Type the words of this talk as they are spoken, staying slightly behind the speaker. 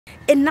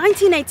In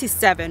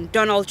 1987,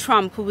 Donald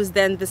Trump, who was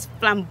then this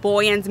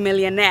flamboyant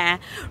millionaire,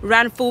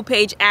 ran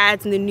full-page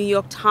ads in the New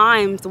York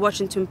Times, the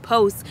Washington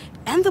Post,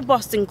 and the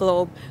Boston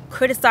Globe,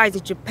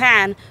 criticizing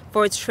Japan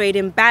for its trade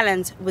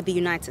imbalance with the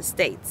United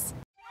States.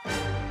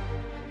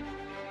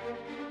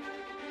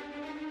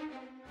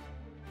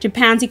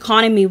 Japan's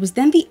economy was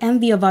then the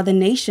envy of other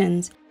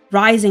nations,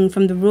 rising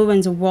from the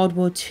ruins of World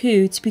War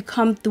II to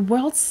become the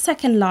world's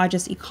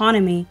second-largest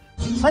economy.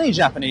 Many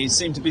Japanese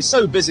seem to be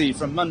so busy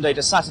from Monday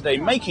to Saturday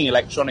making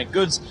electronic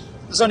goods,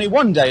 there's only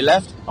one day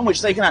left on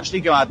which they can actually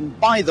go out and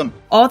buy them.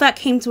 All that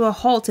came to a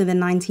halt in the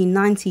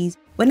 1990s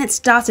when it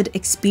started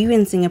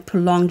experiencing a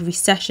prolonged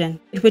recession,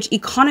 which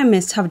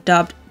economists have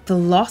dubbed the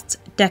lost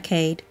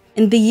decade.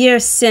 In the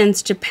years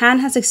since, Japan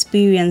has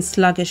experienced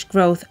sluggish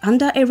growth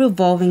under a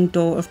revolving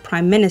door of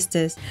prime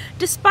ministers.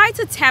 Despite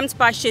attempts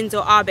by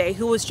Shinzo Abe,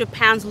 who was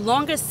Japan's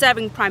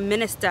longest-serving prime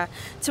minister,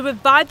 to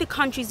revive the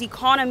country's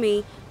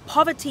economy,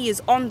 poverty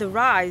is on the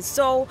rise.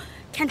 So,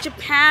 can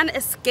Japan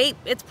escape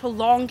its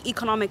prolonged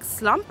economic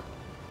slump?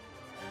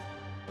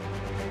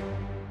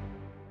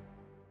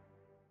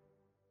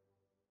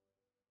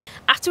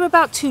 After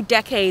about 2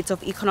 decades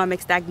of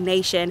economic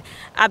stagnation,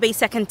 Abe's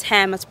second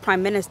term as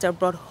prime minister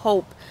brought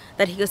hope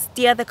that he could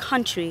steer the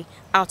country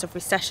out of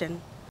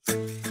recession.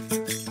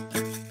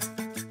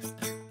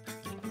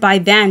 By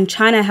then,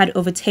 China had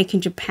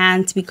overtaken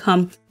Japan to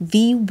become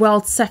the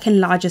world's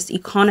second-largest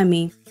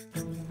economy.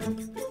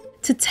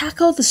 To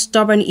tackle the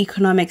stubborn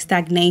economic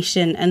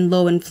stagnation and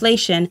low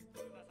inflation,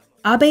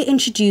 Abe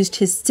introduced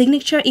his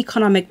signature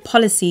economic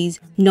policies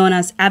known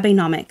as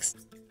Abenomics.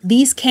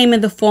 These came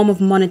in the form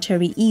of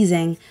monetary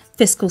easing,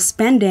 fiscal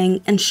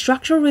spending, and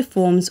structural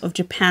reforms of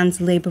Japan's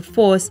labor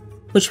force,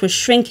 which was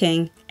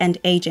shrinking and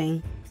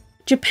aging.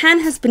 Japan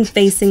has been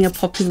facing a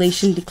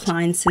population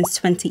decline since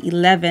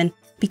 2011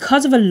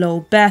 because of a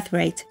low birth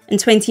rate. In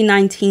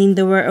 2019,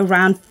 there were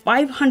around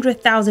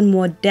 500,000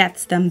 more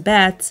deaths than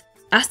births,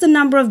 as the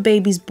number of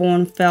babies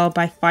born fell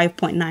by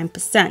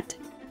 5.9%.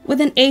 With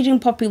an aging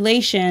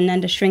population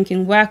and a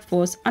shrinking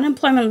workforce,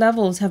 unemployment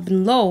levels have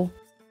been low.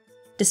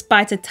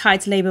 Despite a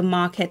tight labor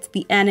market,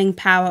 the earning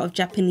power of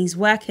Japanese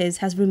workers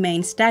has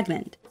remained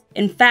stagnant.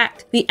 In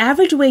fact, the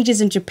average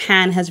wages in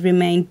Japan has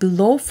remained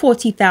below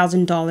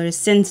 $40,000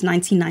 since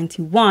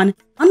 1991,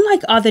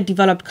 unlike other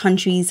developed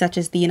countries such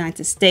as the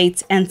United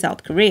States and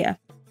South Korea.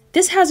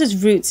 This has its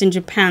roots in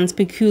Japan's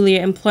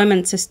peculiar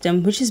employment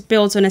system, which is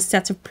built on a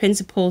set of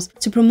principles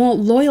to promote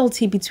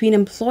loyalty between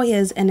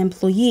employers and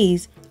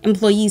employees.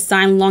 Employees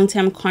sign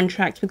long-term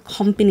contracts with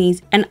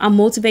companies and are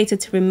motivated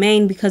to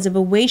remain because of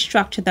a wage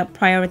structure that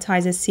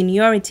prioritizes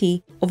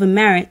seniority over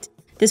merit.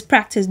 This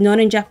practice, known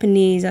in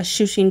Japanese as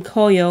shushin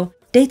koyo,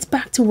 dates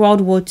back to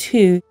World War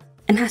II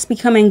and has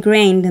become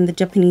ingrained in the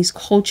Japanese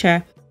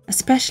culture,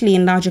 especially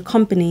in larger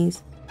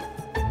companies.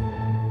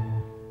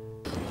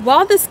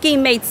 While the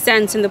scheme made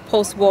sense in the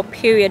post-war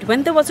period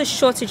when there was a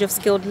shortage of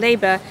skilled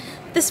labor,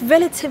 this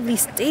relatively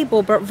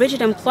stable but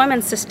rigid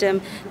employment system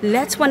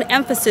led to an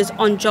emphasis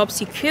on job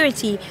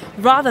security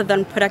rather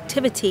than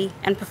productivity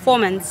and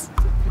performance.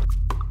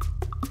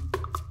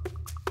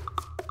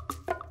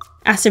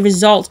 As a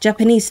result,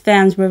 Japanese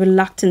firms were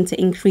reluctant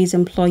to increase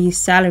employees'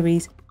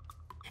 salaries,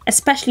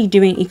 especially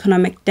during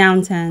economic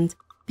downturns,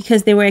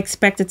 because they were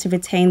expected to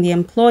retain the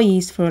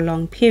employees for a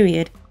long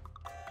period.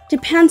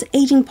 Japan's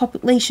aging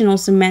population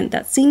also meant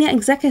that senior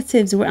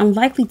executives were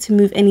unlikely to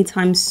move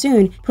anytime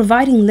soon,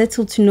 providing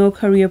little to no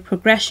career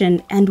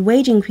progression and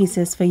wage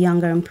increases for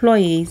younger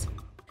employees.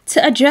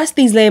 To address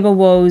these labor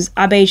woes,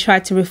 Abe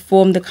tried to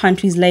reform the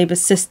country's labor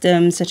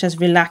system, such as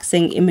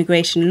relaxing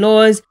immigration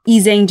laws,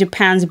 easing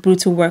Japan's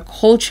brutal work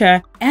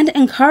culture, and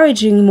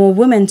encouraging more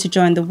women to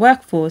join the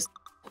workforce.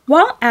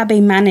 While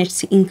Abe managed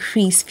to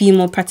increase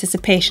female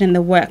participation in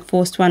the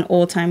workforce to an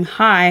all-time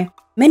high,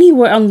 many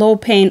were on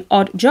low-paying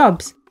odd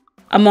jobs.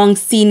 Among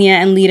senior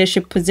and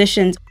leadership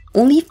positions,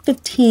 only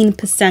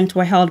 15%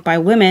 were held by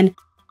women,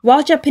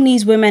 while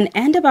Japanese women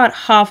earned about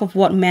half of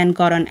what men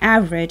got on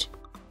average.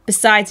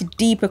 Besides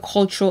deeper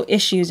cultural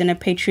issues in a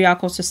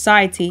patriarchal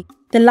society,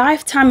 the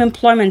Lifetime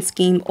Employment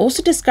Scheme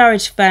also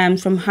discouraged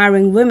firms from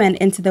hiring women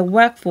into their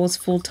workforce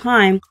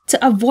full-time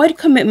to avoid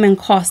commitment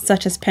costs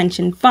such as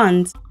pension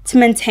funds. To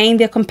maintain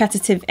their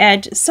competitive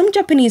edge, some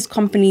Japanese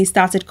companies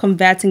started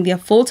converting their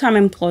full-time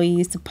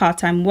employees to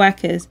part-time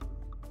workers.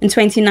 In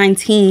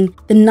 2019,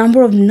 the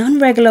number of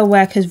non-regular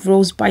workers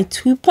rose by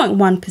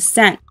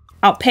 2.1%,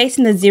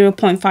 outpacing the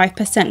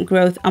 0.5%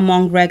 growth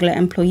among regular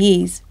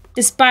employees.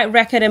 Despite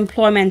record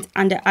employment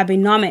under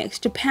Abenomics,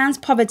 Japan's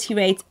poverty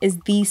rate is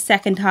the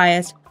second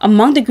highest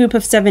among the group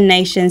of 7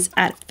 nations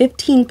at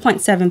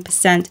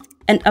 15.7%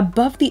 and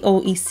above the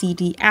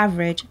OECD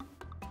average.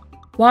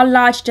 While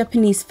large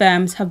Japanese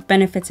firms have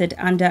benefited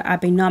under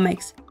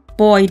Abenomics,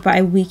 buoyed by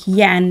a weak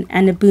yen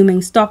and a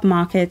booming stock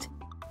market,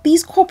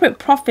 these corporate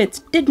profits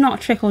did not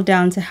trickle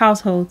down to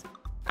households.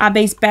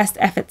 Abe's best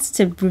efforts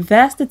to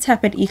reverse the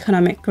tepid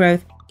economic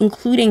growth,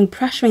 including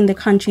pressuring the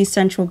country's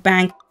central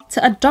bank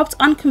to adopt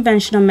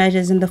unconventional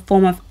measures in the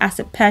form of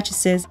asset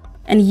purchases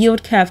and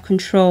yield curve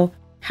control,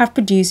 have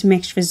produced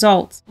mixed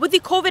results. With the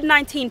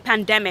COVID-19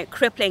 pandemic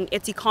crippling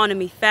its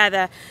economy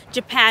further,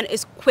 Japan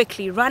is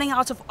quickly running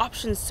out of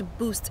options to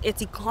boost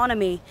its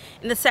economy.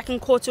 In the second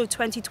quarter of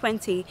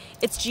 2020,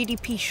 its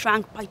GDP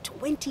shrank by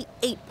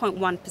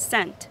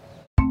 28.1%.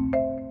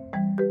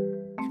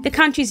 The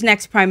country's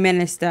next Prime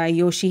Minister,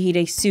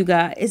 Yoshihide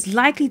Suga, is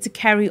likely to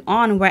carry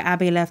on where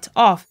Abe left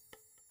off.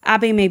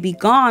 Abe may be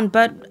gone,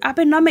 but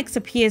Abenomics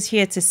appears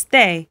here to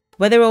stay.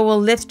 Whether it will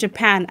lift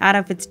Japan out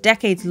of its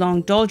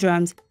decades-long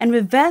doldrums and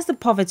reverse the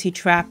poverty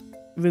trap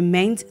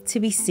remains to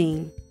be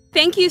seen.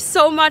 Thank you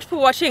so much for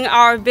watching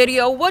our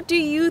video. What do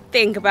you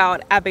think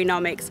about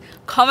Abenomics?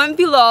 Comment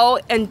below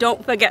and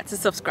don't forget to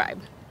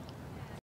subscribe.